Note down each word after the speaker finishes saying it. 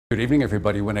Good evening,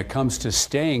 everybody. When it comes to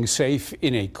staying safe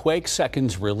in a quake,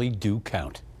 seconds really do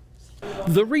count.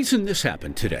 The reason this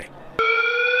happened today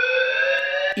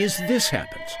is this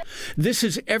happens. This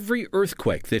is every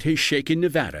earthquake that has shaken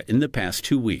Nevada in the past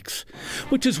 2 weeks,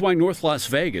 which is why North Las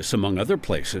Vegas, among other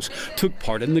places, took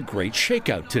part in the Great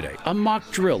Shakeout today, a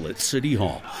mock drill at City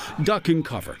Hall. Duck and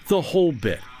cover, the whole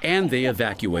bit, and they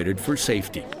evacuated for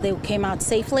safety. They came out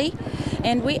safely,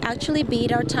 and we actually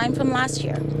beat our time from last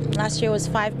year. Last year was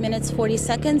 5 minutes, 40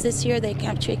 seconds. This year they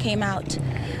actually came out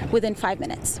within 5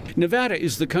 minutes. Nevada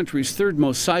is the country's third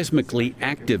most seismically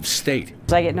active state.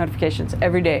 I get notifications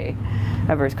every day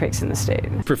of earthquakes in the state.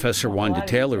 Professor Wanda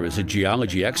Taylor is a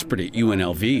geology expert at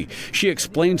UNLV. She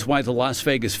explains why the Las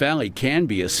Vegas Valley can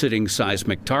be a sitting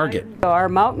seismic target. So our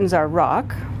mountains are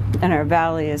rock and our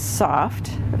valley is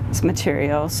soft. It's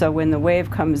material, so when the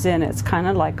wave comes in, it's kind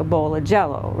of like a bowl of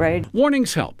jello, right?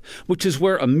 Warnings Help, which is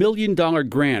where a $1 million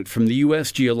grant from the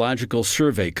U.S. Geological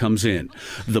Survey comes in.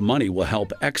 The money will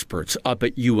help experts up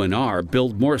at UNR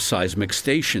build more seismic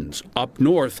stations up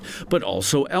north, but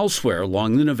also elsewhere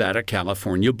along the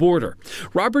Nevada-California border.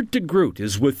 Robert DeGroot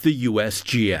is with the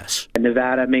USGS.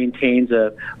 Nevada maintains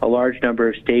a large number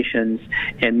of stations,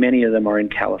 and many of them are in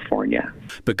California.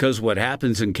 Because what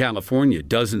happens in California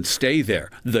doesn't stay there.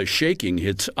 The shaking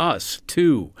hits us,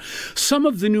 too. Some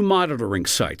of the new monitoring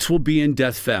sites will be in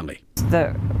Death Valley.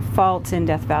 The faults in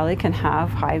Death Valley can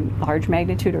have large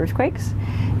magnitude earthquakes,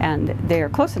 and they are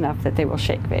close enough that they will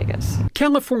shake Vegas.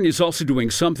 California is also doing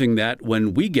something that,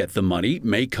 when we get the money,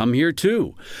 may come here,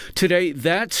 too. Today,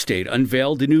 that state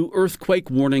unveiled a new earthquake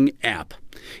warning app.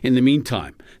 In the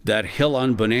meantime, that hill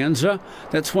on Bonanza,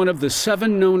 that's one of the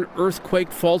 7 known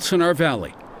earthquake faults in our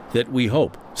valley that we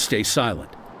hope stay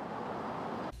silent.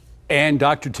 And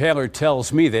Dr. Taylor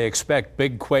tells me they expect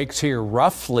big quakes here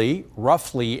roughly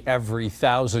every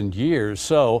 1,000 years.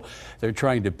 So they're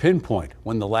trying to pinpoint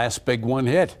when the last big one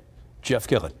hit. Jeff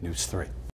Gillett, News 3.